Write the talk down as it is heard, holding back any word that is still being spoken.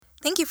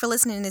Thank you for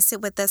listening to Sit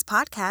With Us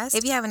podcast.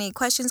 If you have any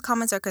questions,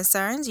 comments, or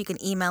concerns, you can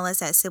email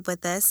us at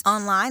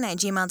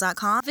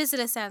sitwithusonline@gmail.com. Visit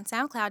us on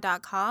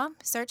soundcloud.com.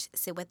 Search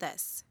Sit With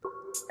Us.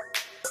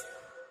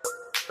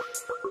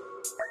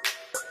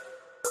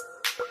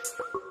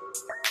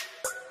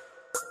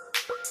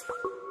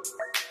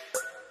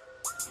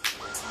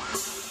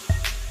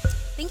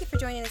 Thank you for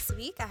joining us this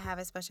week. I have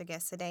a special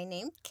guest today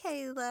named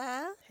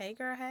Kayla. Hey,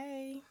 girl,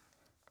 hey.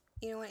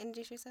 You don't want to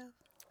introduce yourself?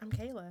 I'm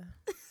Kayla.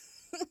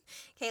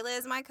 Kayla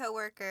is my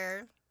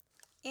coworker,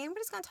 and we're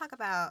just going to talk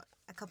about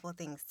a couple of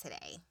things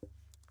today.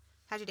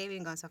 How's your day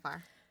been going so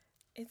far?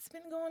 It's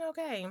been going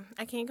okay.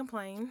 I can't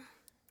complain.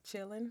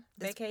 Chilling.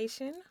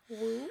 Vacation.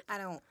 Woo.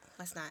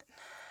 Let's not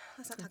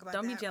talk about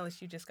Don't that. be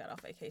jealous you just got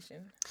off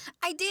vacation.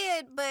 I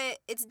did, but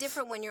it's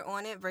different when you're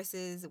on it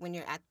versus when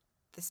you're at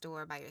the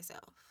store by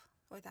yourself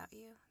without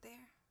you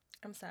there.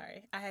 I'm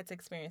sorry. I had to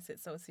experience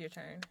it, so it's your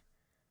turn.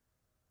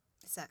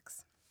 It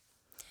sucks.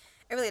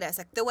 It really does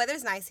suck. The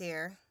weather's nice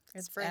here.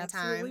 It's springtime.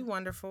 absolutely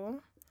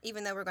wonderful.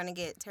 Even though we're going to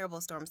get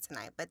terrible storms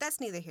tonight, but that's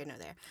neither here nor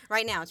there.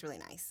 Right now, it's really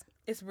nice.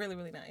 It's really,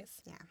 really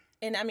nice. Yeah.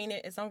 And I mean,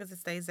 as long as it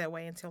stays that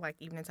way until like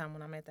evening time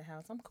when I'm at the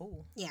house, I'm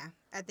cool. Yeah.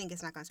 I think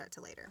it's not going to start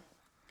till later.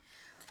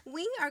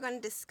 We are going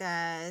to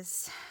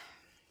discuss.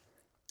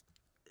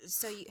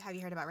 So, have you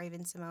heard about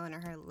Raven-Symoné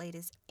or her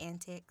latest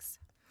antics?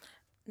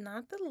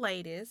 Not the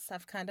latest.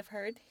 I've kind of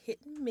heard hit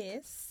and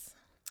miss.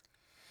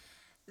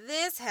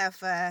 This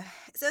heifer.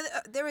 So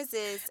there was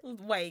this.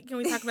 Wait, can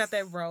we talk about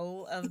that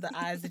roll of the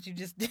eyes that you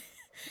just did?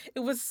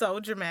 It was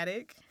so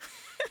dramatic.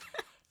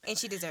 And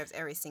she deserves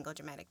every single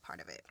dramatic part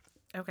of it.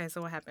 Okay,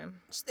 so what happened?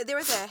 There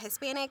was a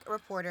Hispanic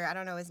reporter. I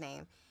don't know his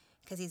name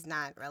because he's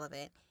not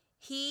relevant.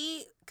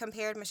 He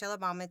compared Michelle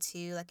Obama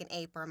to like an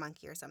ape or a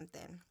monkey or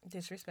something.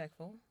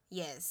 Disrespectful.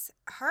 Yes.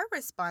 Her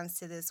response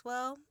to this,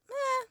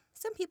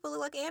 some people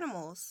look like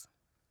animals.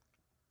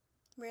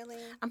 Really?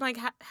 I'm like,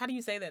 how do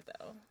you say that,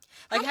 though?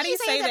 Like, how do you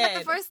say that about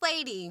the first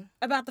lady?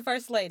 About the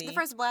first lady. The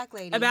first black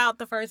lady. About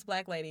the first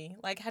black lady.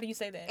 Like, how do you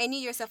say that? And you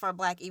yourself are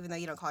black even though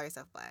you don't call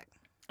yourself black.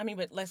 I mean,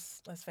 but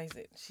let's face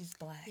it. She's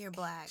black. You're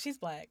black. She's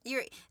black.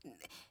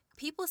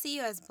 People see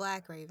you as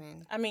black,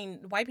 Raven. I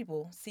mean, white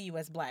people see you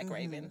as black, Mm-hmm.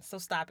 Raven. So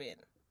stop it.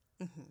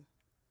 Mm-hmm.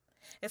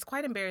 It's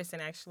quite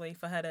embarrassing, actually,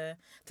 for her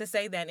to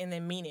say that and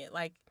then mean it.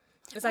 Like,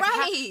 it's like,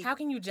 right. how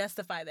can you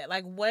justify that?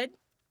 Like, what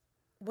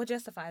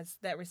justifies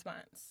that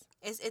response?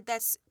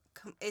 It's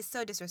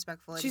so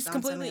disrespectful. She's on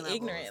completely so many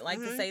ignorant, levels. like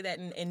to say that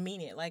and mean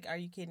it. Like, are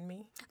you kidding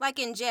me? Like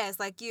in jest,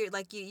 you're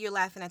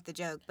laughing at the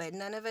joke, but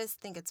none of us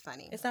think it's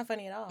funny. It's not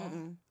funny at all.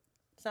 Mm-mm.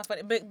 It's not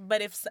funny.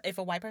 But if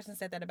a white person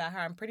said that about her,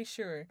 I'm pretty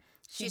sure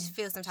She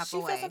feels some type of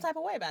way. She feels some type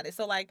of way about it.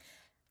 So like,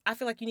 I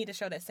feel like you need to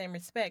show that same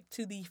respect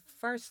to the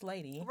first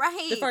lady,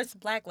 right? The first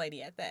black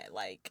lady at that,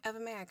 like of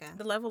America.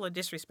 The level of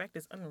disrespect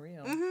is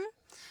unreal. Mm-hmm.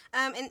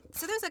 And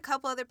so there's a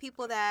couple other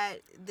people that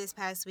this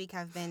past week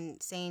have been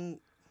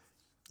saying,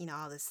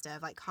 all this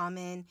stuff. Like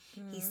Common,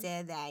 he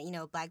said that,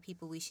 black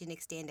people, we shouldn't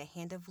extend a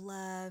hand of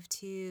love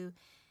to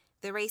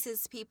the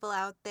racist people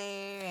out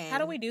there. And how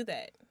do we do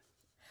that?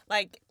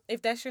 Like,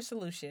 if that's your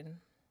solution,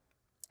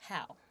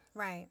 how?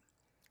 Right.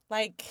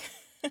 Like,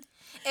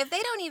 if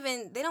they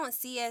don't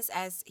see us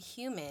as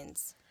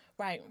humans.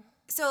 Right.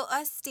 So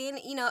us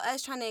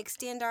us trying to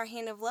extend our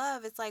hand of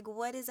love, it's like,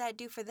 what does that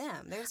do for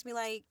them? They're just be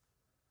like,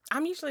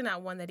 I'm usually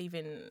not one that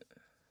even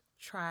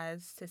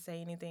tries to say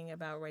anything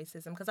about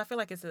racism because I feel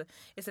like it's a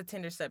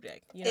tender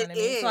subject. You know what I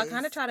mean? Is. So I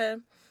kind of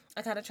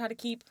try to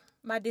keep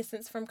my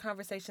distance from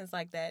conversations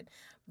like that.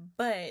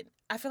 But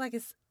I feel like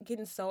it's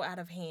getting so out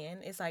of hand.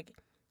 It's like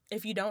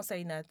if you don't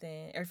say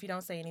nothing or if you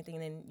don't say anything,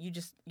 then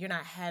you're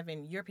not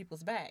having your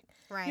people's back.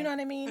 right. You know what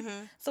I mean?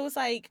 Mm-hmm. So it's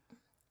like,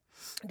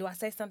 do I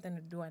say something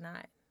or do I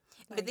not?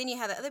 But then you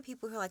have the other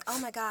people who are like, oh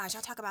my gosh,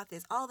 I talk about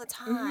this all the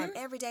time,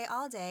 every day,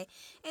 all day.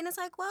 And it's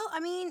like, well, I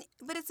mean,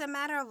 but it's a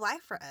matter of life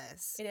for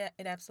us.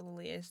 It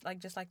absolutely is. Like,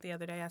 just like the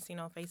other day I seen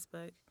on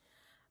Facebook,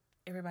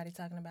 everybody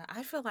talking about,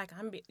 I feel like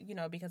I'm,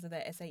 because of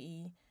the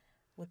SAE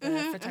with the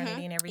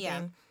fraternity and everything,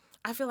 yeah.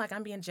 I feel like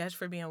I'm being judged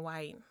for being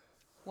white.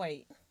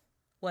 Wait,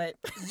 what?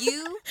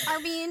 You are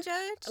being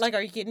judged? Like,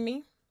 are you kidding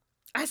me?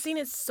 I've seen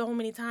it so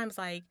many times.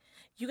 Like,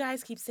 you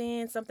guys keep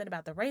saying something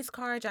about the race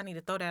card. Y'all need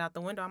to throw that out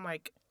the window. I'm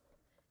like,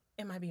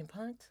 am I being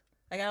punked?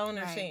 Like, I don't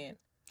understand.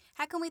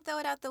 How can we throw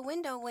it out the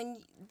window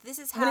when this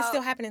is how... When it's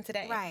still happening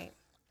today. Right.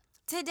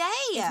 Today.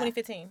 In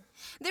 2015.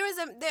 There was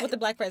with the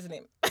black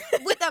president.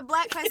 With the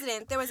black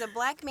president. There was a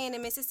black man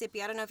in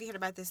Mississippi. I don't know if you heard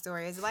about this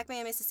story. There was a black man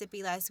in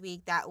Mississippi last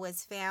week that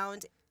was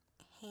found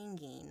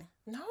hanging.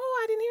 No,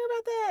 I didn't hear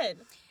about that.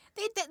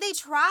 They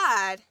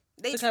tried.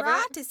 They To cover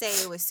tried it? to say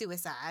it was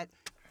suicide.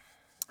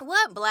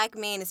 What black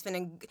man is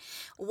finna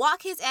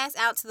walk his ass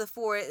out to the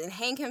forest and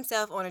hang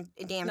himself on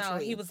a damn tree? No,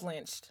 he was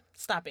lynched.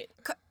 Stop it.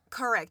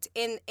 Correct.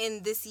 In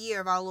this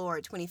year of our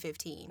Lord,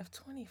 2015. Of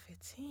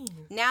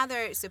 2015. Now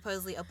they're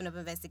supposedly open up an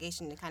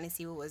investigation to kind of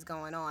see what was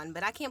going on.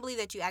 But I can't believe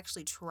that you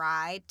actually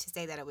tried to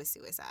say that it was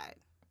suicide.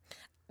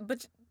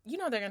 But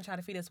they're going to try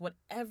to feed us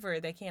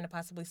whatever they can to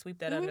possibly sweep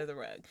that under the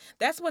rug.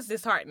 That's what's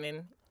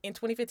disheartening. in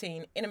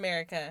 2015 in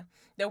America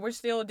that we're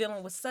still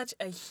dealing with such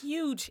a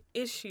huge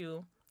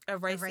issue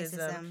of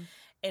racism.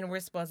 And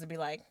we're supposed to be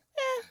like,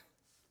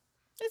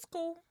 it's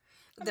cool.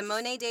 The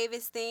Monet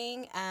Davis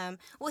thing.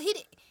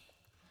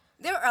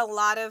 There were a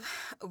lot of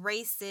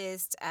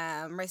racist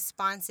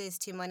responses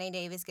to Monet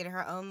Davis getting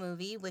her own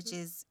movie, which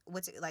is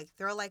like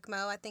Thrill Like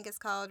Mo, I think it's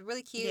called.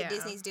 Really cute. Yeah.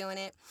 Disney's doing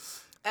it.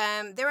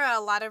 There were a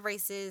lot of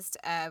racist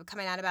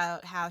coming out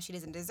about how she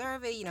doesn't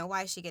deserve it.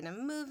 Why is she getting a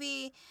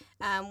movie?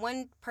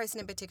 One person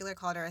in particular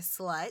called her a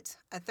slut,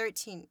 a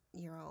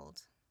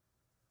 13-year-old.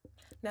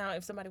 Now,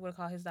 if somebody would have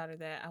called his daughter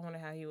that, I wonder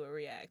how he would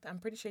react. I'm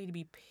pretty sure he'd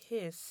be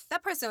pissed.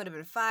 That person would have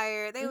been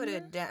fired. They would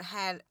have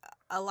had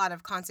a lot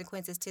of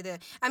consequences to the...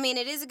 I mean,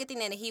 it is a good thing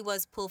that he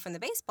was pulled from the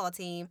baseball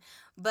team,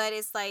 but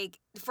it's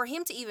like, for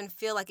him to even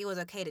feel like it was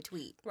okay to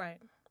tweet. Right.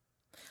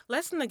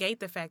 Let's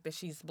negate the fact that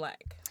she's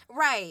black.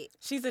 Right.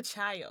 She's a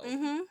child.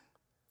 Mm-hmm.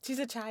 She's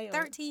a child.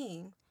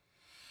 13.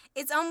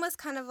 It's almost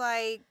kind of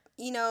like,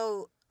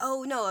 oh,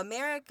 no,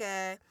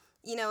 America...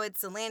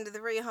 it's the land of the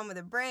free, home of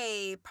the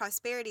brave.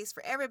 Prosperity is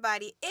for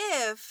everybody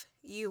if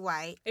you're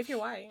white. If you're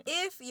white.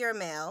 If you're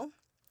male.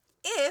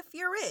 If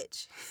you're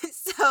rich.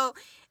 So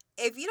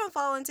if you don't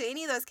fall into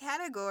any of those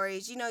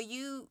categories,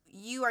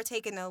 you are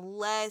taking a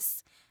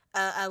less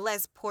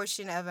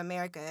portion of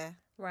America.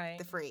 Right.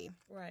 The free.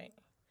 Right.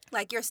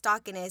 Like your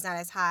stocking is not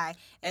as high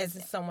as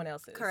someone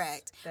else's.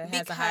 Correct. That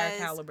has a higher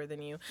caliber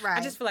than you. Right.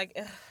 I just feel like,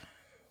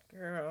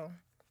 girl,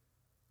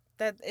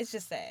 that it's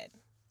just sad.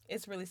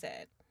 It's really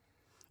sad.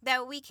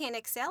 That we can't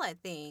excel at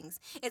things.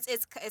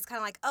 It's kind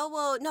of like, oh,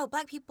 well, no,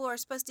 black people are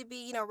supposed to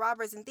be,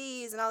 robbers and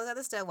thieves and all this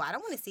other stuff. Well, I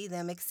don't want to see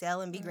them excel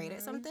and be great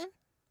at something.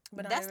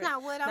 But that's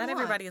not what I want. Not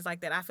everybody is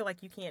like that. I feel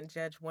like you can't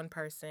judge one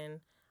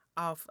person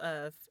off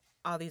of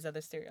all these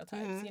other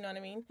stereotypes. Mm-hmm. You know what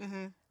I mean?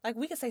 Mm-hmm. Like,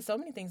 we could say so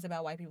many things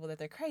about white people, that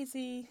they're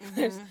crazy,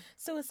 there's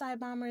suicide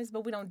bombers,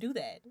 but we don't do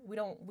that. We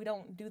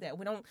don't do that.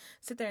 We don't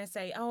sit there and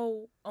say,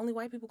 oh, only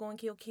white people go and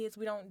kill kids.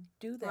 We don't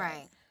do that.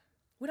 Right.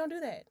 We don't do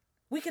that.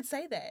 We could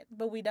say that,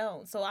 but we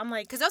don't. So I'm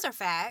like... Because those are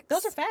facts.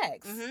 Those are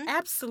facts. Mm-hmm.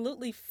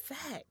 Absolutely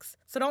facts.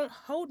 So don't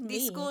hold me...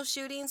 These school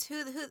shootings,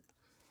 who...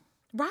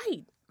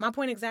 Right. My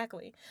point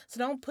exactly. So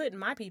don't put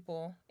my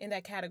people in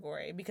that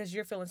category because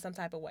you're feeling some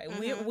type of way.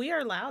 Mm-hmm. We are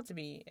allowed to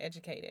be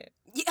educated.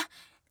 Yeah.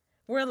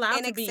 We're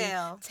allowed to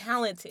excel. Be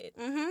talented.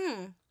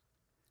 Mm-hmm.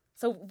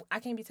 So I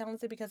can't be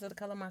talented because of the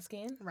color of my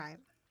skin? Right.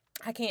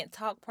 I can't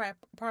talk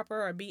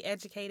proper or be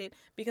educated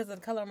because of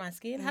the color of my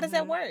skin? How does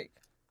that work?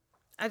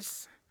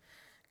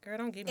 Girl,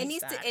 don't give me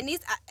started. And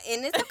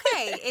it's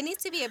okay. It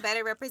needs to be a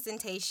better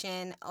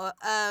representation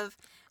of...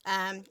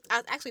 I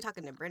was actually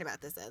talking to Brent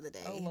about this the other day,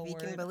 if you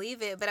can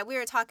believe it. But we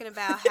were talking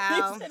about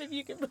how if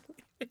you can believe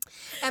it.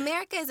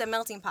 America is a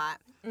melting pot.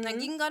 Mm-hmm. Like,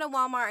 you can go to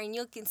Walmart and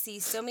you can see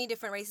so many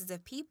different races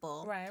of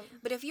people. Right.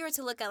 But if you were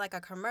to look at, like,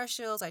 our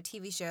commercials, our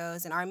TV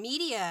shows, and our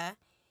media,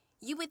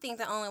 you would think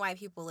that only white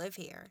people live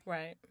here.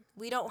 Right.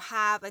 We don't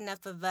have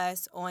enough of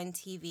us on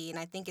TV. And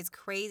I think it's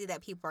crazy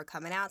that people are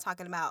coming out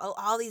talking about, oh,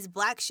 all these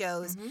black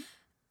shows,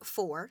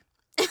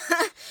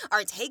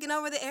 are taking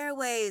over the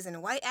airways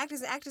and white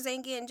actors and actors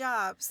ain't getting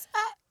jobs.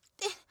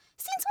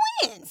 Since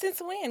when?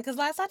 Since when? Because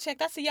last I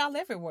checked, I see y'all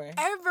everywhere.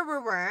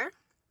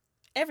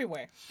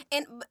 Everywhere.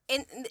 And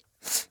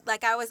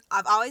like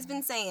I've always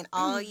been saying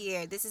all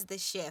year, this is the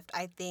shift,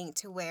 I think,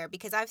 to where,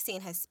 because I've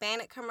seen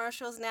Hispanic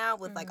commercials now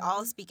with like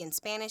all speaking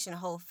Spanish and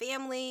whole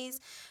families.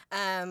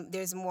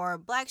 There's more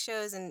black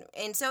shows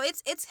and so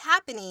it's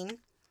happening,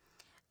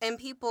 and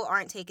people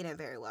aren't taking it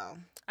very well.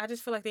 I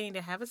just feel like they need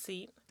to have a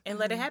seat and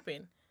let it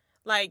happen.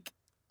 Like,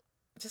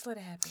 just let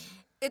it happen.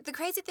 The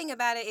crazy thing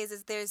about it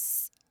is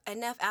there's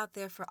enough out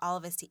there for all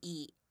of us to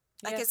eat.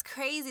 Like, it's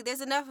crazy.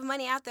 There's enough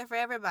money out there for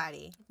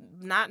everybody.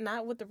 Not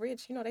with the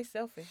rich. They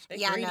selfish. They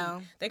greedy. I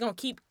know. They're going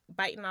to keep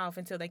biting off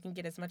until they can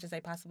get as much as they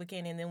possibly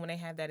can. And then when they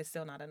have that, it's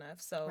still not enough.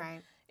 So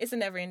it's a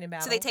never-ending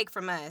battle. So they take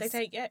from us.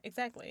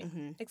 Exactly.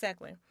 Mm-hmm.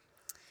 Exactly.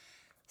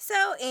 So,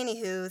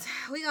 anywho,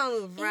 we're going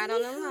to move right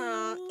on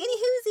along.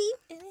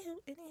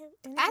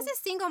 Anywho. As a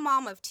single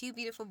mom of two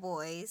beautiful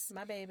boys.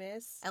 My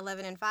babies.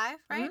 11 and 5,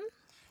 right? Mm-hmm.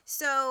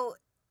 So,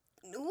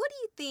 what do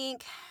you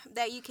think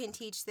that you can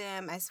teach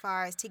them as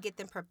far as to get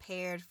them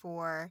prepared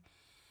for,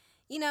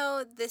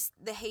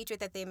 the hatred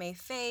that they may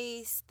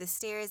face, the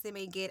stares they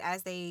may get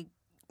as they,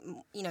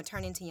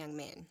 turn into young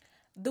men?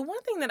 The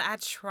one thing that I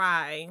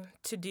try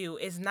to do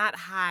is not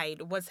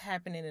hide what's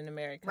happening in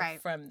America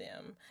from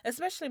them,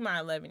 especially my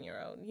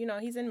 11-year-old.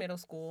 He's in middle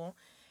school,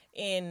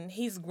 and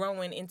he's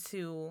growing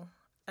into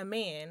a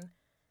man.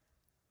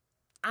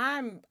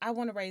 I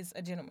want to raise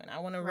a gentleman. I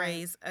want to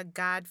raise a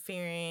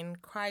God-fearing,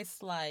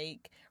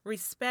 Christ-like,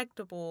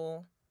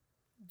 respectable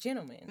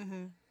gentleman.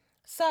 Mm-hmm.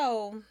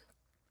 So,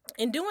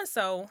 in doing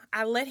so,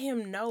 I let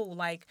him know,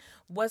 like,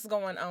 what's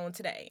going on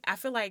today. I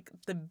feel like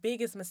the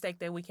biggest mistake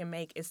that we can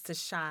make is to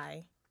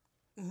shy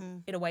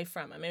it away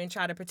from him and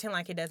try to pretend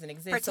like it doesn't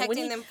exist.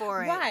 Protecting them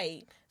for it.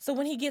 Right. So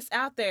when he gets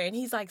out there and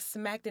he's, like,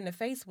 smacked in the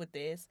face with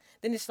this,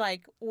 then it's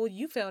like, well,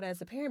 you failed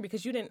as a parent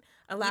because you didn't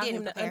allow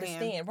him to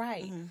understand.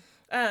 Right.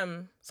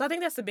 So I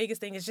think that's the biggest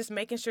thing is just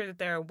making sure that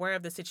they're aware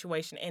of the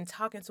situation and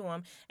talking to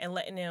them and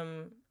letting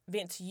them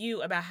vent to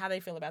you about how they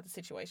feel about the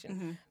situation.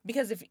 Mm-hmm.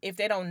 Because if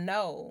they don't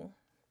know,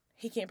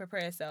 he can't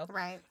prepare himself.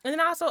 Right. And then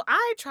also,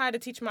 I try to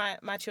teach my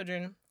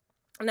children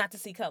not to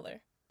see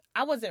color.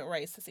 I wasn't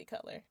raised to see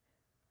color.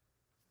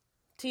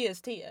 Tia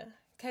is Tia.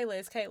 Kayla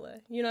is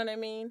Kayla. You know what I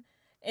mean?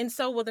 And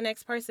so will the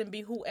next person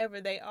be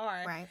whoever they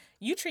are. Right.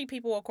 You treat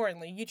people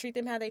accordingly. You treat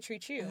them how they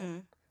treat you. Mm-hmm.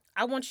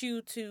 I want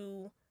you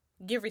to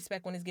give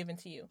respect when it's given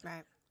to you.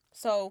 Right.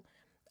 So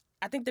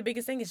I think the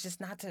biggest thing is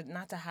just not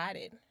to hide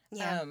it.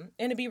 Yeah.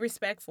 And to be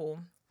respectful.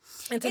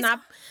 And to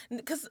not,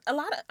 because I'm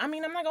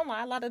not gonna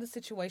lie, a lot of the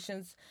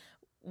situations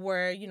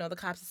where, the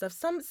cops and stuff,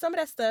 some of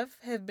that stuff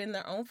have been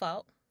their own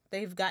fault.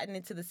 They've gotten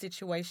into the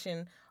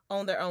situation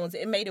on their own.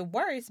 It made it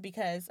worse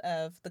because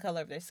of the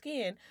color of their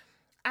skin.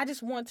 I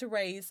just want to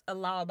raise a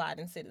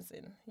law-abiding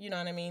citizen. You know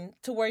what I mean?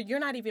 To where you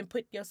don't even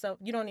put yourself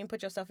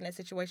in that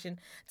situation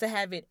to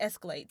have it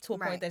escalate to a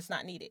point that's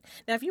not needed.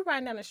 Now, if you're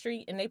riding down the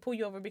street and they pull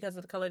you over because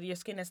of the color of your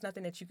skin, that's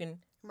nothing that you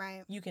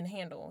can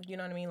handle. You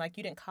know what I mean? Like,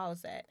 you didn't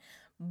cause that.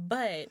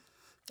 But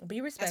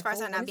be respectful. As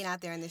far as not being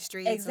out there in the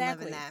streets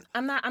exactly. and living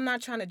that. I'm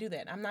not trying to do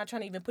that. I'm not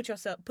trying to even put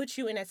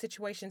you in that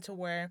situation to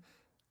where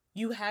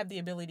you have the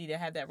ability to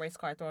have that race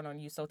car thrown on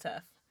you so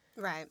tough.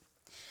 Right.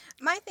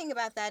 My thing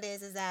about that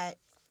is that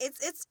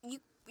it's you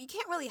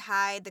can't really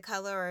hide the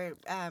color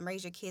or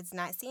raise your kids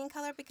not seeing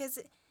color because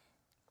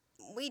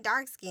we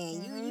dark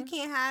skinned. Mm-hmm. You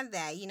can't have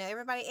that.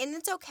 Everybody, and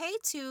it's okay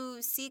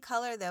to see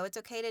color though. It's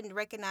okay to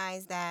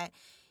recognize that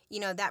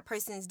that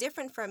person is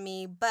different from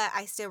me, but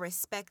I still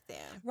respect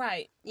them.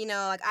 Right.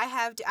 Like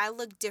I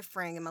look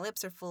different and my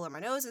lips are fuller, my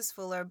nose is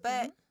fuller,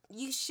 but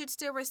you should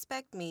still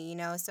respect me,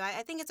 So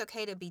I think it's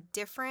okay to be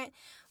different,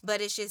 but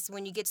it's just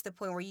when you get to the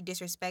point where you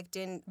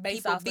disrespecting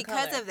based people off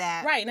because color. of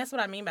that. Right, and that's what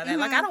I mean by that.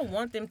 Like, I don't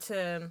want them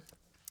to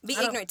be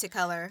ignorant to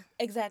color.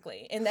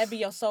 Exactly. And that be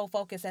your sole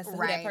focus as to who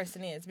that Right.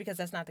 person is, because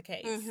that's not the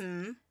case.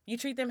 Mm-hmm. You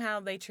treat them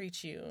how they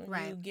treat you.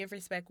 Right. You give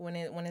respect when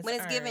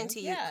it's given to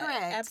you. Yeah,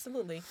 Correct.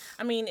 Absolutely.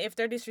 I mean, if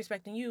they're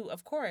disrespecting you,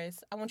 of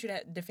course, I want you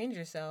to defend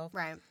yourself.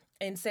 Right.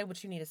 And say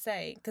what you need to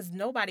say, because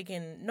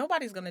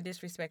nobody's gonna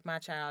disrespect my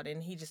child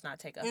and he just not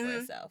take up for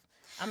himself.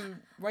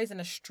 I'm raising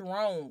a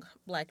strong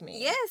black man.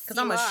 Yes, because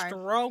I'm a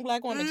strong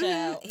black woman,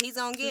 child. He's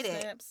gonna get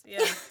it. Snaps.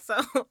 Yeah.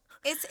 So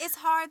it's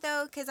hard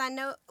though, because I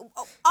know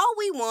all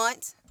we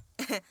want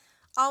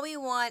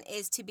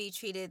is to be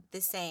treated the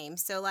same.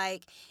 So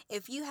like,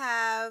 if you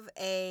have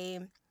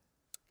a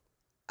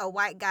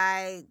white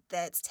guy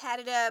that's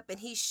tatted up and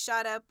he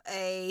shot up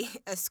a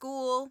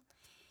school.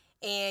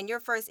 And your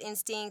first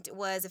instinct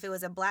was, if it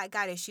was a black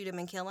guy, to shoot him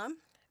and kill him.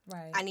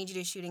 right. I need you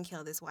to shoot and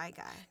kill this white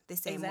guy the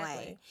same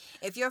Exactly. way.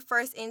 If your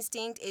first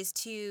instinct is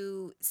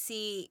to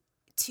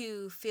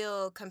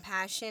feel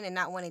compassion and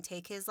not want to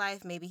take his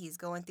life, maybe he's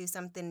going through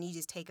something and you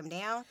just take him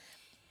down.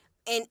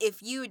 And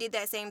if you did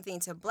that same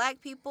thing to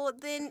black people,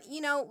 then,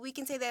 we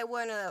can say that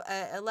we're in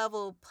a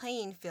level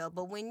playing field.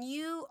 But when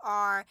you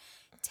are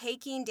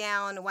taking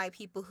down white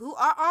people who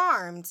are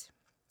armed,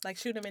 like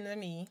shoot them in the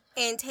knee,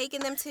 and taking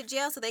them to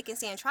jail so they can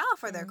stand trial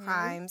for their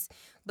crimes,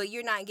 but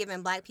you're not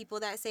giving black people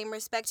that same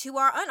respect who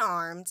are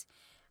unarmed,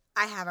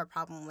 I have a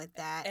problem with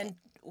that. and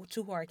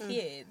to our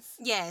kids.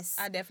 Yes.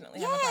 I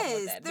definitely have a problem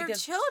with that. They're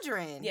because,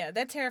 children. Yeah,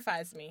 that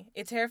terrifies me.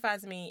 It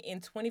terrifies me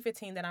in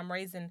 2015 that I'm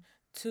raising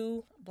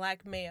 2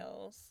 black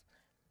males,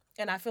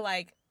 and I feel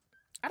like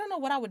I don't know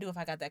what I would do if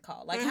I got that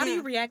call. Like, how do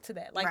you react to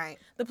that? Like, Right.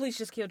 the police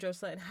just killed your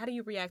son. How do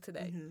you react to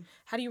that?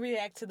 How do you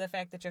react to the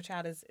fact that your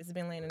child has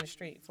been laying in the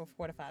street for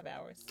 4 to 5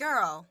 hours?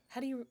 Girl. How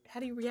do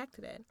you react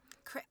to that?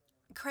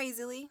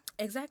 Crazily.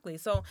 Exactly.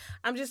 So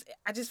I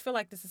just feel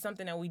like this is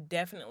something that we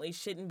definitely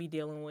shouldn't be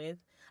dealing with.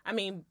 I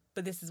mean,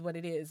 but this is what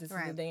it is. This is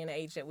the day and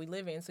age that we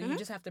live in. So you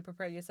just have to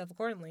prepare yourself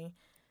accordingly.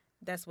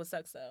 That's what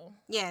sucks, though.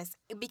 Yes,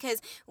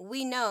 because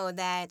we know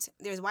that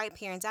there's white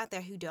parents out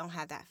there who don't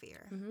have that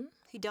fear,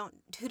 who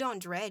don't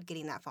dread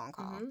getting that phone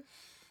call.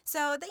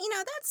 So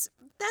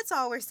that's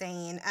all we're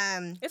saying.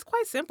 It's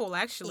quite simple,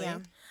 actually. Yeah.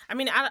 I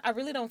mean, I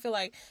really don't feel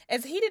like,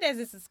 as heated as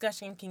this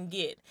discussion can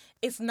get,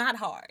 it's not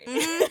hard.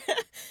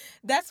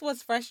 That's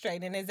what's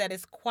frustrating, is that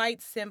it's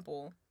quite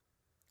simple.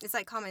 It's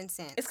like common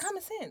sense. It's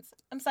common sense.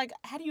 I'm just like,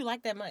 how do you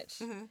like that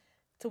much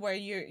to where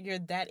you're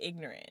that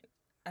ignorant?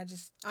 I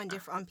just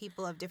on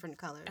people of different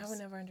colors. I will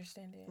never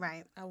understand it.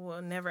 Right. I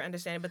will never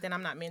understand it, but then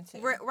I'm not meant to.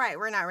 We're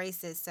not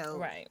racist, so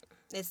right.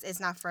 It's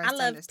not for us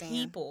to understand. I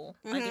love people.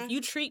 Like, if you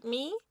treat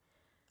me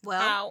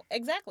well,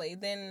 exactly,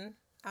 then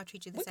I'll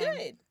treat you the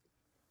same.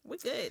 We're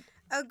good.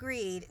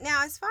 Agreed.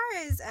 Now, as far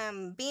as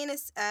being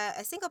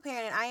a single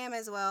parent, and I am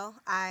as well,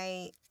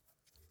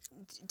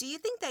 do you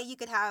think that you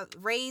could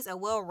raise a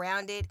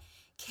well-rounded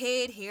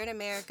kid here in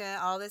America,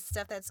 all this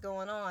stuff that's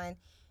going on,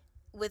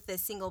 with a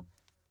single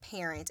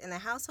parent in the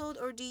household,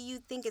 or do you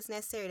think it's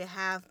necessary to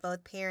have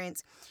both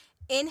parents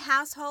in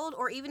household,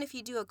 or even if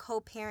you do a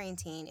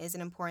co-parenting, is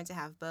it important to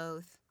have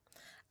both?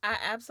 I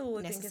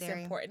absolutely think it's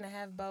important to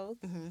have both.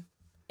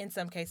 In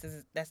some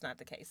cases, that's not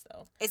the case,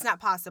 though. It's not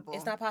possible.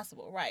 It's not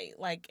possible, right?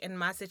 Like, in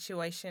my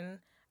situation,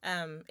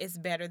 it's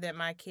better that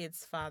my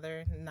kid's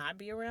father not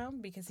be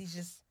around because he's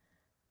just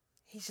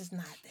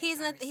not that He's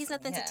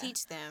nothing Yeah. to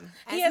teach them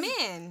He as has-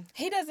 men.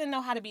 He doesn't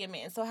know how to be a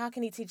man, so how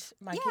can he teach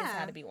my kids how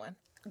Yeah. to be one?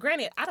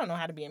 Granted, I don't know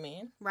how to be a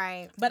man,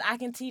 Right. but I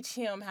can teach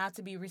him how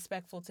to be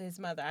respectful to his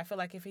mother. I feel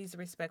like if he's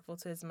respectful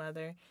to his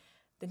mother,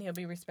 then he'll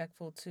be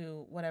respectful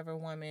to whatever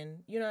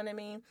woman. You know what I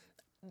mean?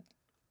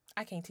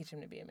 I can't teach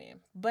him to be a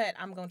man, but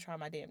I'm gonna try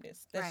my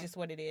damnedest. That's Right. just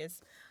what it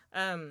is.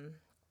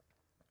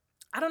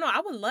 I don't know. I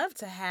would love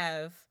to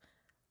have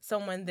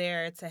someone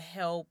there to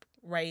help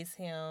raise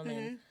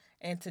him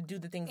and to do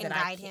the things And that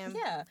I guide can. him.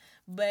 Yeah,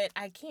 but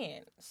I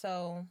can't.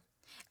 So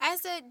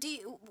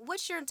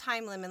What's your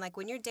time limit? Like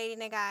when you're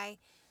dating a guy,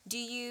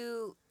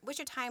 what's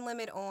your time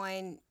limit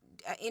on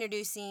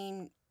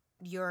introducing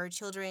your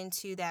children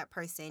to that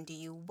person? Do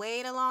you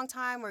wait a long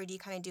time, or do you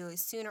kind of do it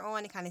sooner on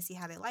and kind of see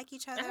how they like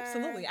each other?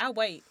 absolutely, I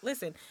wait.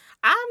 Listen,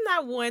 I'm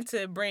not one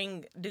to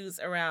bring dudes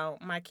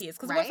around my kids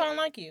because what if I don't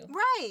like you?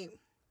 Right.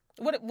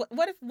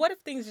 What if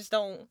things just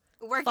don't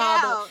Work fall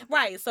out.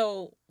 right?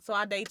 So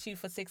I date you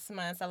for 6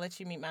 months. I let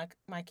you meet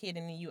my kid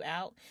and then you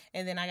out,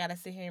 and then I gotta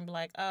sit here and be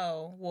like,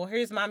 oh, well,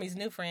 here's mommy's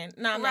new friend.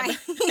 No, I'm Right.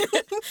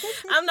 not.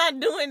 I'm not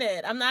doing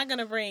that. I'm not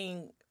gonna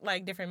bring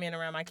like different men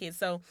around my kids.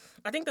 So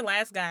I think the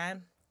last guy,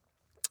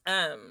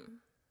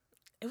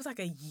 it was like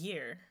a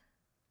year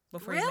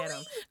before he met him.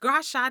 Really? Girl,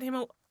 I shot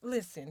him.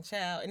 Listen,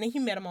 child, and then he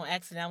met him on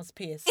accident. I was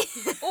pissed.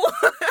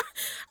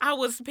 I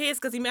was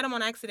pissed because he met him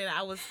on accident.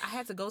 I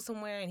had to go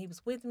somewhere and he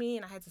was with me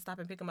and I had to stop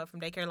and pick him up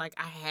from daycare. Like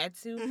I had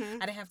to.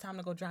 I didn't have time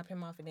to go drop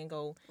him off and then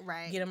go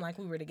Right. get him like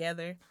we were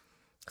together.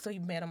 So he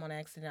met him on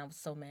accident. I was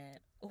so mad.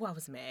 Oh, I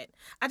was mad.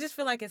 I just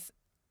feel like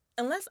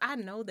unless I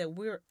know that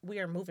we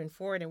are moving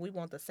forward and we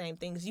want the same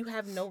things, you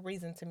have no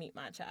reason to meet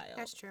my child.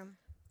 That's true.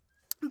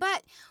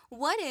 But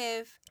what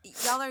if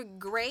y'all are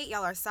great,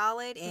 y'all are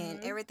solid,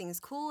 and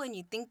everything's cool, and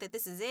you think that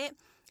this is it,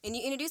 and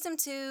you introduce them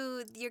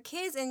to your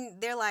kids,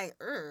 and they're like,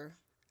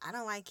 I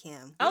don't like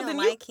him. I don't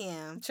like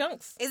him.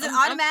 Chunks. Is it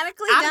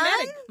automatically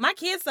done? My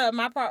kids are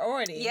my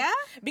priority. Yeah?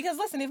 Because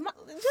listen, if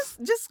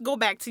just go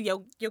back to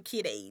your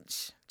kid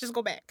age. Just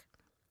go back.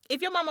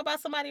 If your mama bought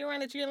somebody around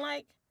that you didn't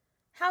like,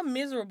 how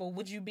miserable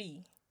would you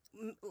be?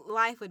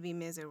 Life would be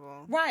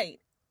miserable.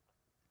 Right.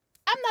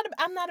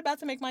 I'm not about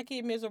to make my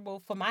kid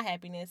miserable for my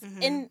happiness.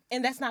 And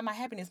that's not my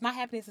happiness. My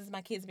happiness is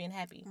my kids being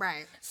happy.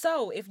 Right.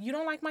 So if you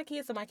don't like my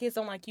kids or my kids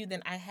don't like you,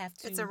 then I have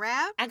to. It's a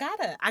wrap? I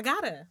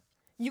gotta.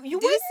 You would?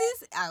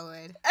 Deuces? I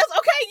would. That's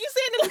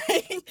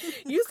okay.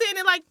 You saying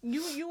it like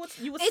you would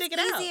stick it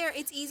out.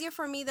 It's easier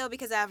for me though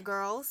because I have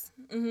girls.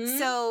 Mm-hmm.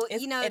 So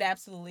it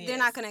absolutely they're is.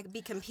 not going to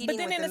be competing. But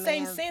then with in the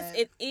same male, sense, but...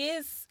 it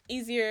is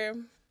easier.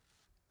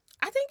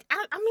 I think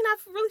I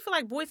really feel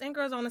like boys and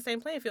girls are on the same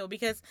playing field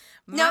because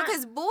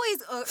because boys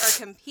are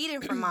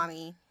competing for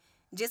mommy.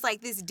 Just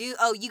like this dude.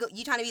 Oh, you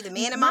trying to be the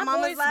man in my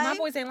mama's life? My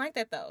boys ain't like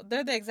that though.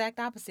 They're the exact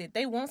opposite.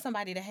 They want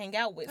somebody to hang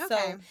out with. Okay.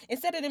 So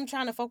instead of them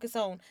trying to focus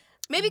on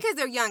maybe because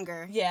they're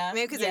younger. Yeah.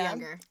 Maybe because they're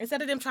younger.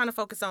 Instead of them trying to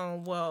focus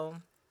on, well,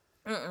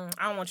 I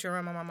don't want you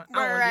around my mama. I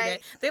don't want to do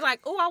Right. that. They're like,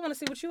 oh, I want to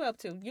see what you up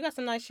to. You got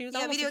some nice shoes. I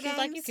want video some shoes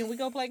like you. games? Can we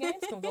go play games?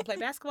 Can we go play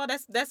basketball?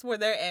 That's where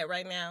they're at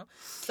right now.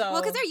 So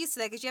Well, because they're used to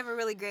that. Because you have a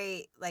really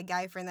great like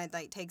guy friend that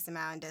like takes them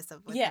out and does stuff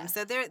with them.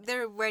 So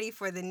they're ready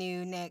for the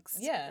new next.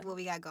 What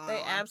we got going on.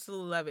 They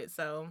absolutely love it.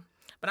 So,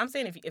 but I'm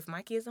saying if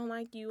my kids don't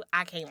like you,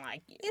 I can't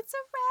like you. It's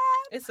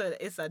a wrap.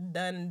 It's a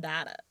done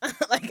data.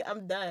 Like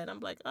I'm done. I'm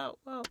like, oh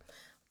well.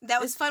 That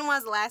was fun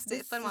while it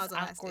lasted. Fun while It's it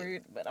lasted.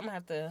 awkward, but I'm gonna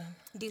have to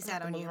Do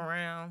that on move you.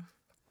 around.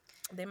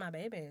 They're my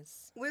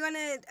babies. We're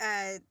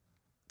gonna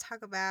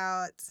talk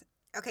about.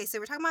 Okay, so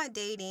we're talking about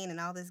dating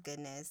and all this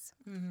goodness.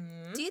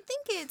 Mm-hmm. Do you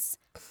think it's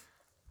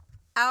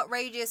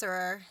outrageous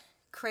or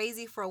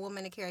crazy for a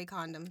woman to carry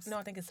condoms? No,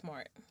 I think it's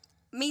smart.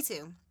 Me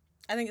too.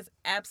 I think it's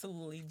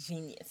absolutely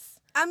genius.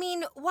 I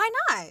mean, why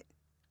not?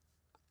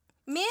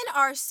 Men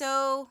are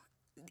so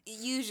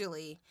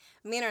usually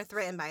men are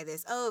threatened by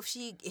this. Oh, if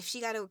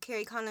she got to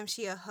carry condoms,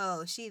 she a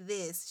hoe. She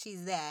this,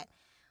 she's that.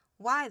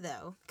 Why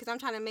though? Because I'm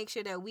trying to make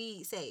sure that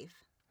we safe.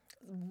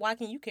 Why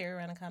can you carry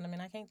around a condom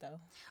and I can't though?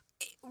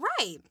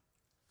 Right.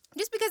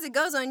 Just because it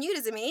goes on you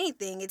doesn't mean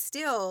anything. It's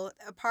still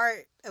a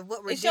part of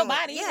what we're It's doing. your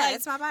body. Yeah, Like,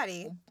 it's my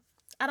body.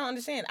 I don't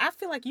understand. I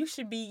feel like you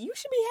should be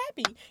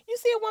happy. You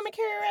see a woman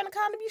carry around a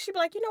condom, you should be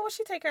like, you know what?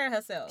 She take care of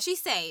herself. She's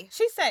safe.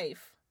 She's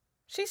safe.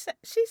 She's safe.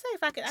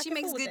 I She can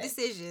makes fool with good that.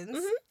 decisions.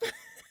 Mm-hmm.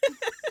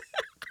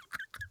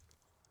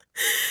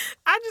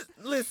 I just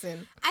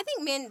listen. I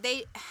think men,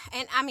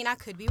 and I mean, I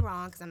could be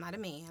wrong because I'm not a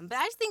man, but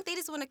I just think they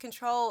just want to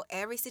control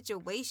every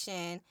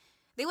situation.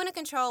 They want to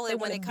control it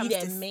when it comes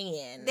to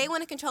man. They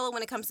want to control it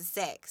when it comes to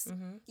sex.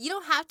 Mm-hmm. You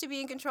don't have to be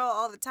in control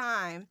all the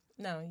time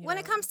No, when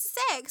it comes to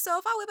sex. So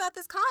if I whip out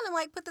this condom,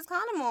 like put this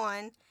condom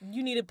on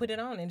you need to put it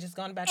on and just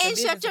go on about and your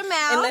business. shut your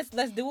mouth And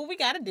let's do what we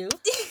got to do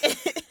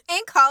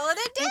and call it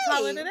a day. and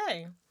call it a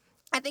day.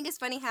 I think it's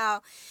funny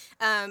how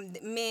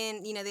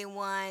men, they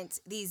want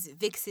these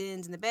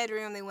vixens in the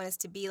bedroom. They want us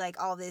to be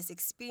like all this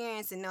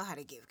experience and know how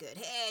to give good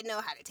head,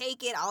 know how to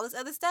take it, all this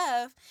other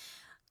stuff.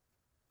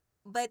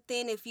 But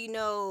then if you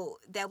know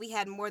that we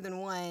had more than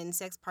one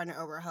sex partner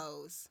over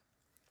hoes,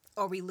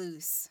 or we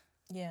loose,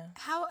 Yeah.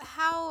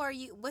 how are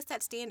you? What's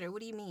that standard? What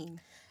do you mean?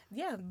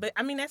 Yeah, but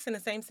I mean that's in the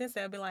same sense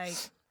that I'd be like,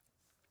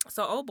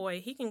 so old boy,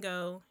 he can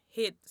go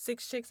hit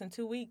 6 chicks in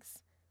 2 weeks.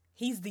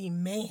 He's the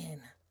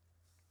man.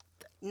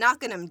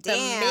 Knocking him The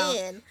down.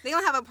 man. They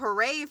gonna have a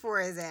parade for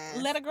his ass.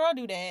 Let a girl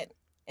do that,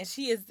 and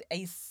she is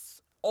a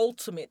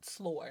ultimate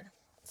slore,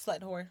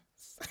 slut whore.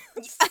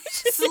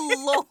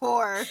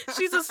 Slore.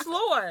 She's a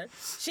slore.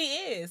 She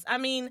is. I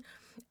mean,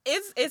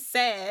 it's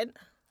sad.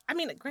 I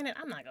mean, granted,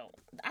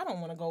 I don't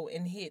want to go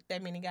and hit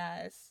that many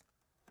guys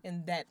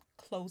in that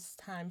close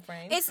time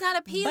frame. It's not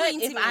But appealing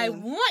to if me. I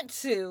want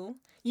to,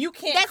 you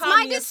can't That's call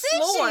my me a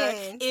slore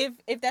decision.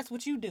 if that's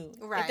what you do.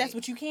 Right. If that's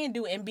what you can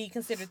do and be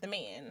considered the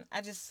man.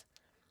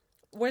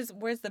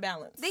 Where's the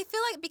balance? They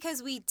feel like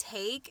because we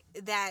take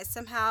that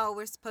somehow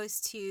we're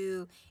supposed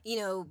to,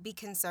 be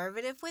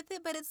conservative with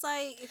it, but it's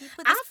like if you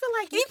put this, I feel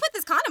like if you put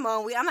this condom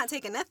on, I'm not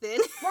taking nothing.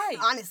 Right.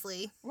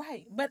 Honestly.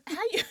 Right. But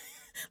how you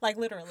like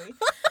literally.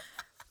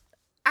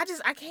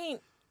 I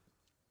can't.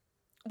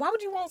 Why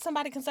would you want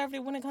somebody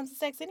conservative when it comes to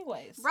sex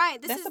anyways?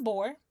 Right. That's a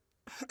bore.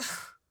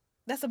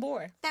 That's a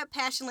bore. That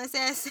passionless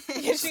ass.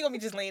 Yeah, she gonna be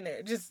just laying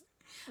there, just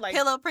like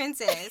Pillow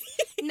princess.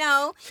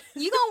 No,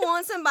 you gonna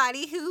want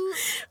somebody who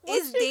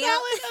is you damn.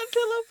 call it a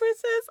pillow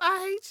princess? I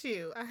hate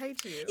you. I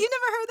hate you. You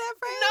never heard that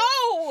phrase?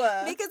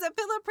 No. Because a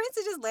pillow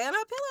princess just lay on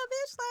her pillow,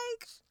 bitch.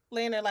 Like,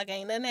 Laying there like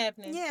ain't nothing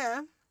happening.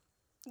 yeah.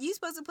 You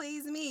supposed to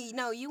please me.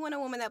 No, you want a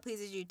woman that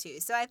pleases you too.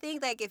 So I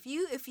think like if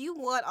you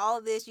want all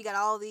of this, you got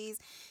all these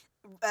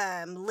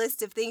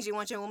list of things you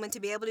want your woman to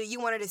be able to. You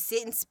want her to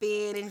sit and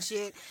spin and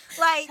shit.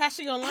 Like How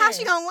she gonna learn? How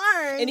she gonna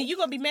learn? And then you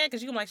gonna be mad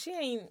because you gonna be like she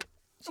can't do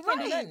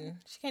Right. nothing.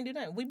 She can't do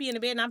nothing. We be in the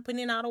bed and I'm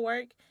putting in all the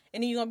work,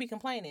 and then you gonna be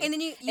complaining. And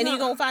then you you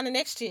gonna find the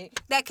next chick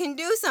that can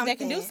do something. that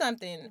can do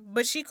something.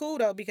 But she cool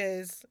though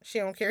because she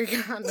don't carry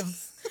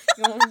condoms.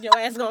 Your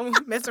ass gonna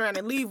mess around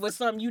and leave with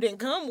something you didn't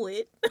come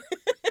with.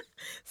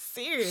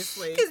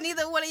 Seriously. Because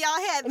neither one of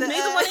y'all had the.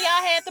 Neither one of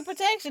y'all had the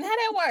protection. How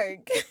that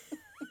work?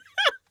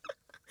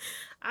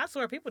 I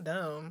swear, people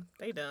dumb.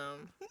 They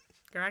dumb.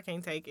 Girl, I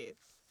can't take it.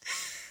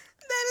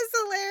 That is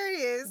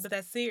hilarious. But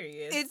that's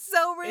serious. It's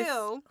so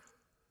real.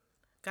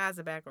 Guys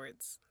are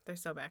backwards. They're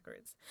so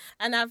backwards.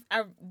 And I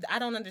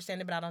don't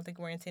understand it, but I don't think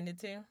we're intended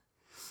to.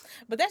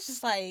 But that's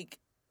just like,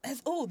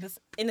 this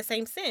in the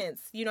same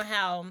sense. You know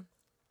how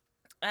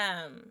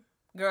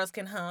girls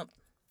can hump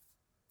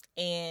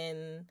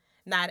and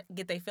not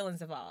get their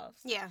feelings involved.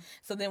 Yeah.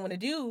 So then when they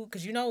do,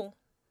 because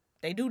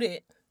they do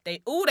that. They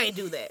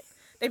do that.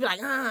 They be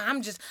like,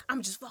 I'm just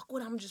fuck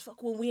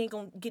with. We ain't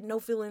gonna get no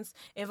feelings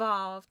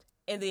involved.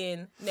 And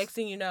then next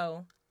thing you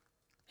know,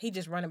 he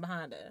just running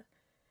behind her.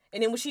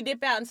 And then when she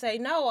dip out and say,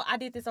 no, I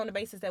did this on the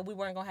basis that we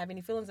weren't gonna have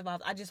any feelings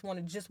involved. I just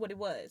wanted just what it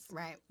was.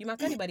 Right. You my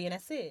cutty buddy, and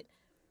that's it.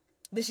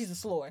 Then she's a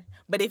slore.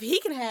 But if he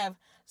can have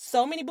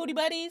so many booty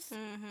buddies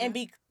and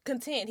be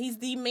content, he's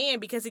the man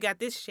because he got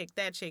this chick,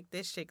 that chick,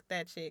 this chick,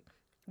 that chick.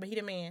 But he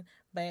the man.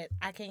 But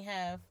I can't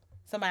have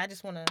somebody I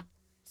just want to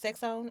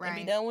sex on and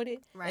be done with it.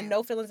 Right. And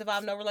no feelings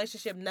involved, no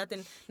relationship,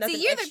 nothing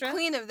See, you're extra. the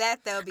queen of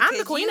that, though, because I'm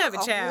the queen of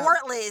it, child.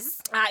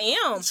 Wartless. I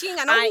am. She ain't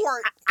got no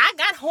wart. I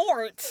got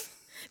warts.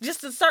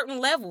 Just to certain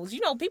levels.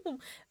 People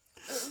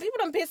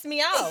done piss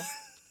me off.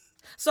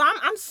 So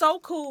I'm so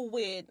cool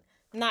with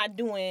not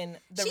doing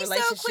the She's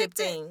relationship so quick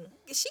thing.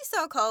 She's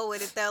so cold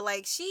with it, though.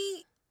 Like,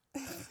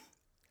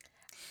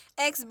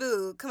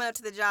 ex-boo coming up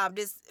to the job,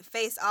 just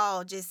face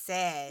all just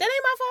sad. That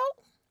ain't my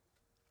fault.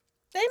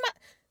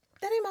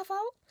 That ain't my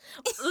fault.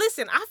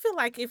 Listen, I feel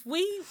like if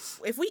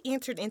we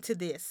entered into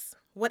this,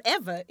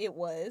 whatever it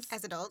was,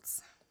 As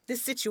adults.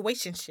 this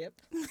situationship.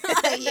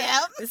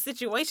 Yep. This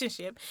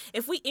situationship.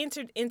 If we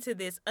entered into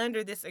this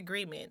under this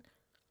agreement,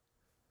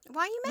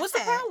 Why you mad? what's the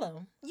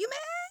problem? You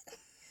mad?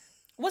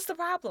 What's the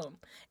problem?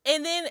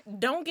 And then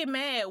don't get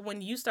mad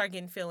when you start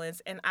getting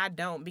feelings and I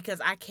don't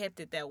because I kept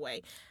it that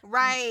way.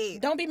 Right.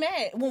 Don't be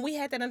mad when we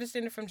had that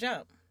understanding from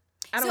jump.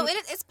 So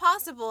it's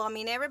possible. I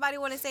mean, everybody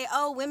want to say,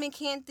 "Oh, women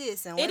can't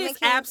this," and it women is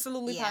can't.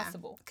 absolutely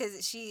possible.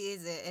 Because she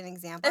is an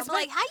example. It's But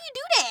like, how you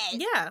do that?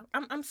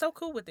 Yeah, I'm so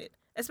cool with it.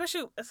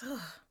 Especially,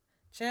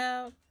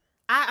 child,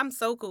 I'm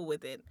so cool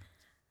with it.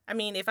 I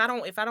mean, if I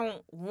don't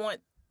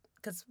want,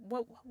 because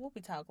what we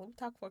talk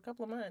for a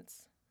couple of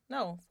months.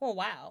 No, for a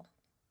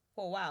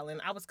while, and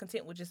I was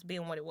content with just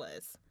being what it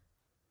was.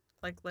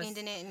 Like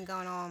Ending it and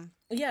going on.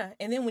 Yeah,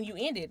 and then when you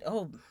end it,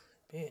 oh,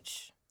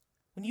 bitch,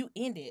 when you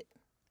end it,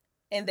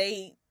 and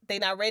they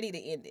not ready to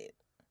end it,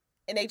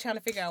 and they trying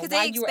to figure out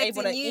why you were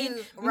able to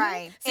end,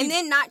 right? See, and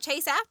then not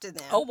chase after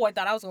them. Oh boy,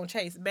 thought I was gonna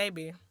chase,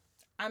 baby.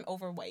 I'm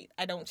overweight.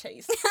 I don't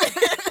chase.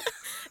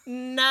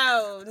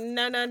 No.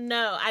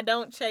 I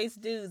don't chase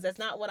dudes. That's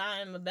not what I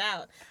am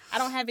about. I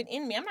don't have it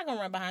in me. I'm not gonna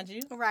run behind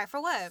you. Right?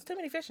 For what? It's too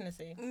many fish in the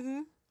sea.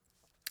 Mm-hmm.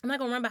 I'm not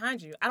gonna run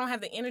behind you. I don't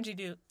have the energy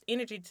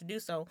to do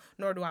so,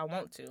 nor do I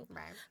want to.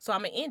 Right. So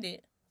I'm gonna end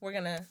it. We're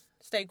gonna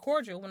stay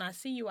cordial. When I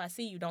see you, I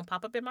see you. Don't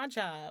pop up at my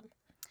job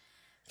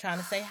trying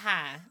to say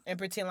hi and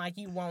pretend like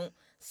you want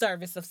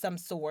service of some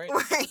sort.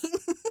 Right.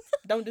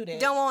 Don't do that.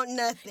 Don't want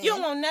nothing. You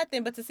don't want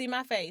nothing but to see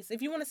my face.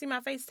 If you want to see my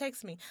face,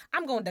 text me.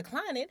 I'm going to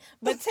decline it,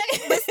 but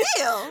But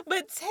still.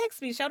 but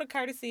text me. Show the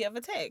courtesy of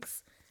a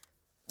text.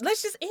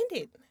 Let's just end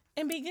it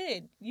and be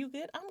good. You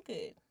good? I'm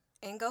good.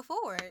 And go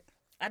forward.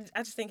 I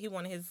just think he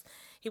wanted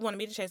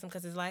me to chase him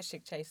because his last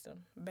chick chased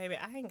him. Baby,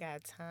 I ain't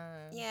got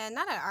time. Yeah,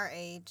 not at our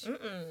age.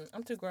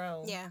 I'm too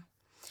grown. Yeah.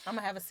 I'm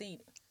gonna have a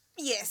seat.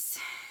 Yes.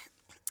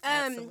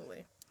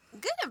 Absolutely.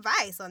 Good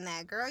advice on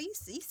that, girl. You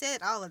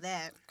said all of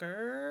that.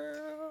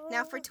 Girl.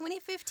 Now, for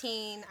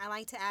 2015, I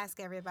like to ask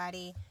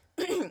everybody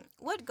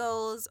what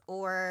goals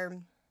or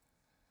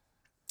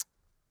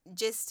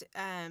just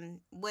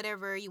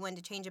whatever you wanted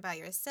to change about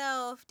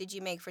yourself did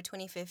you make for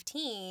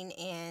 2015,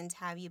 and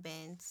how have you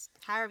been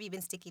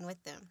sticking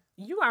with them?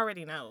 You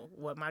already know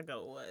what my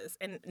goal was,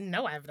 and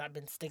no, I have not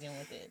been sticking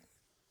with it.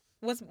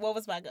 What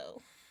was my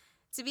goal?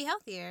 To be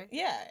healthier.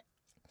 Yeah,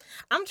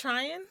 I'm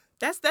trying.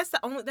 That's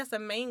the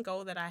main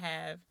goal that I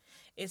have,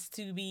 is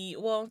to be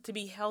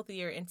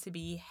healthier and to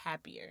be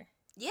happier.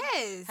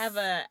 Yes. Have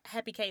a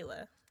happy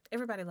Kayla.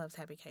 Everybody loves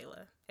happy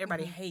Kayla.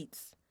 Everybody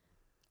hates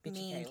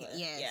bitchy Kayla.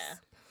 Yes. Yeah.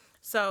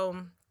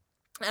 So,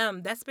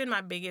 that's been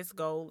my biggest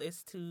goal,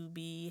 is to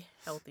be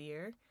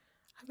healthier.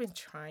 I've been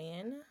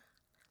trying.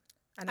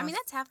 I mean,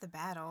 that's half the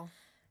battle.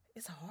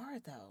 It's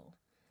hard though.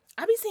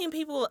 I be seeing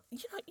people,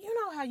 you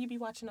know how you be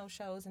watching those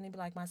shows and they be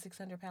like, my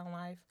 600-pound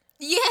life.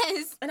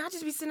 Yes. And I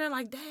just be sitting there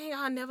like, dang,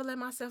 I'll never let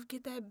myself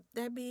get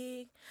that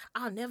big.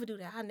 I'll never do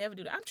that.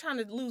 I'm trying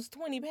to lose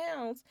 20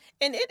 pounds,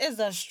 and it is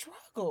a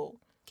struggle.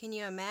 Can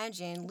you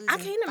imagine losing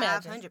 500 I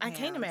pounds?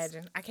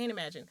 can't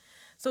imagine.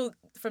 So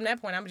from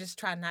that point, I'm just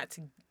trying not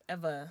to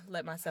ever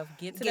let myself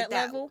get to that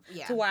level,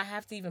 to where I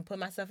have to even put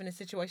myself in a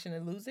situation to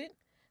lose it.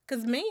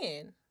 Because,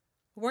 man,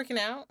 working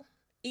out,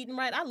 eating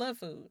right, I love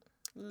food.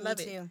 Love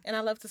Me it. too. And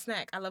I love to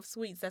snack. I love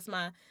sweets. That's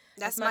my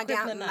mine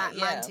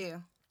kryptonite.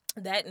 too.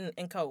 That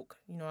and Coke.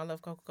 I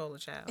love Coca-Cola,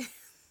 child.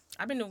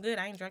 I've been doing good.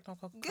 I ain't drank no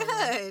Coca-Cola.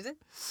 Good.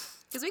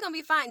 Because we're going to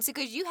be fine.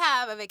 Because you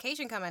have a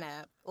vacation coming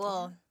up.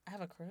 Well, I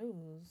have a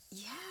cruise.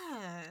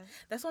 Yeah.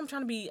 That's what I'm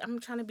trying to be. I'm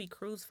trying to be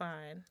cruise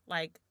fine.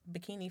 Like,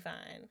 bikini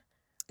fine.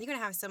 You're going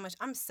to have so much.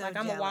 I'm so like,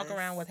 jealous. I'm going to walk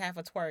around with half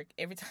a twerk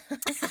every time.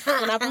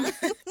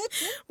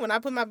 when I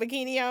put my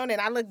bikini on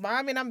and I look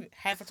bomb and I'm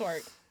half a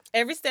twerk.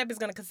 Every step is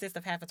going to consist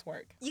of half a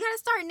twerk. You got to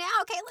start now,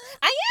 Caitlin.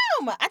 I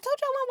am. I told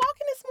you I went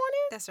walking this morning.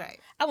 That's right.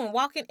 I went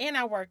walking and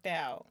I worked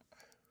out.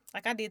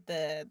 Like, I did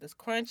the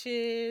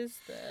crunches.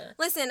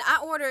 Listen, I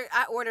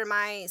ordered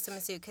my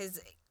swimsuit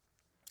because...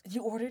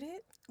 You ordered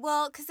it?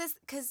 Well,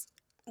 because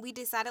we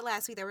decided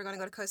last week that we were going to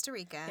go to Costa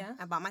Rica. Yeah.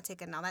 I bought my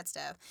ticket and all that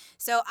stuff.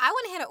 So I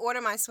went ahead and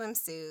ordered my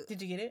swimsuit.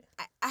 Did you get it?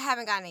 I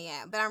haven't gotten it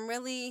yet, but I'm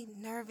really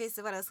nervous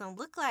about what it's going to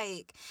look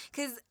like.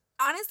 Because,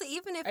 honestly,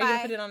 even if Are you going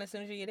to put it on as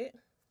soon as you get it?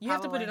 You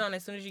have to put it on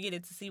as soon as you get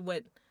it to see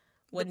what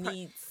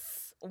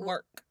needs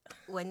work.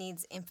 What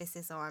needs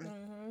emphasis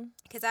on.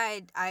 Because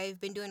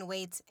I've been doing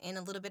weights and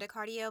a little bit of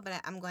cardio, but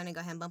I'm going to go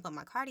ahead and bump up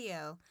my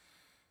cardio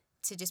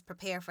to just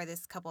prepare for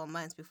this couple of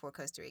months before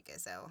Costa Rica.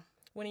 So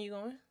when are you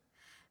going?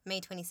 May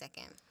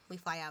 22nd. We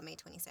fly out May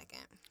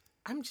 22nd.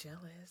 I'm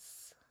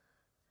jealous.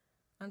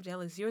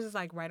 Yours is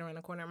like right around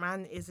the corner.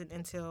 Mine isn't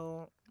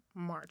until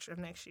March of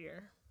next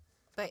year.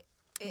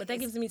 But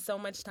that gives me so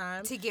much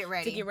time to get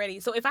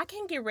ready. So if I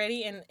can't get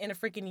ready in a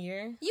freaking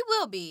year, you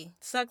will be.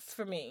 Sucks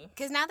for me.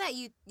 Because now that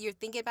you're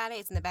thinking about it,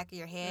 it's in the back of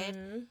your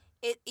head.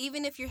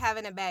 Even if you're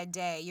having a bad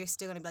day, you're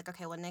still gonna be like,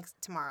 okay, well,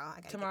 tomorrow I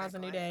gotta Tomorrow's a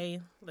new day.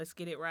 Let's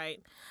get it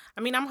right.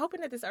 I mean, I'm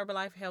hoping that this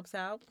Herbalife helps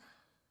out.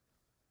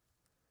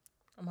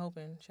 I'm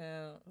hoping,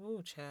 child.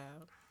 Ooh,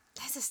 child.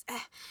 That's just,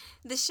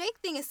 the shake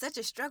thing is such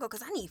a struggle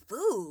because I need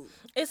food.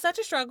 It's such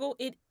a struggle.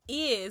 It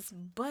is,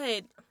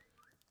 but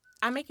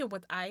I make it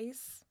with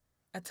ice.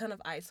 A ton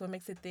of ice, so it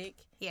makes it thick.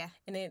 Yeah.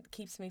 And it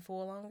keeps me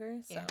full longer.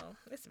 So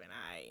it's been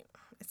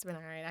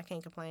all right. I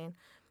can't complain.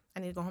 I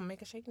need to go home and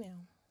make a shake now.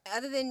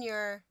 Other than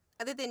your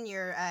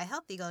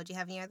healthy goal, do you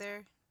have any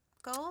other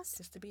goals?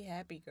 Just to be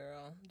happy,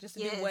 girl. Just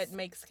to do what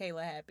makes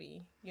Kayla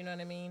happy. You know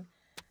what I mean?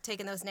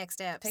 Taking those next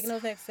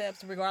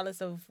steps,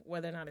 regardless of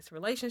whether or not it's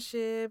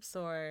relationships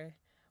or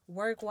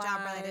work-wise.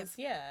 Job related.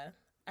 Yeah.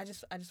 I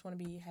just want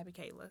to be happy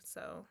Kayla.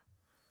 So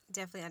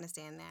definitely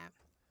understand that.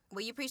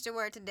 Well, you preached a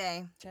word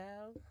today.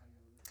 Child.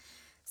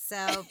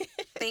 So,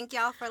 thank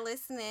y'all for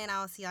listening.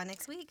 I'll see y'all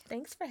next week.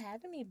 Thanks for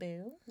having me,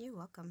 boo. You're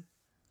welcome.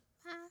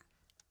 Bye.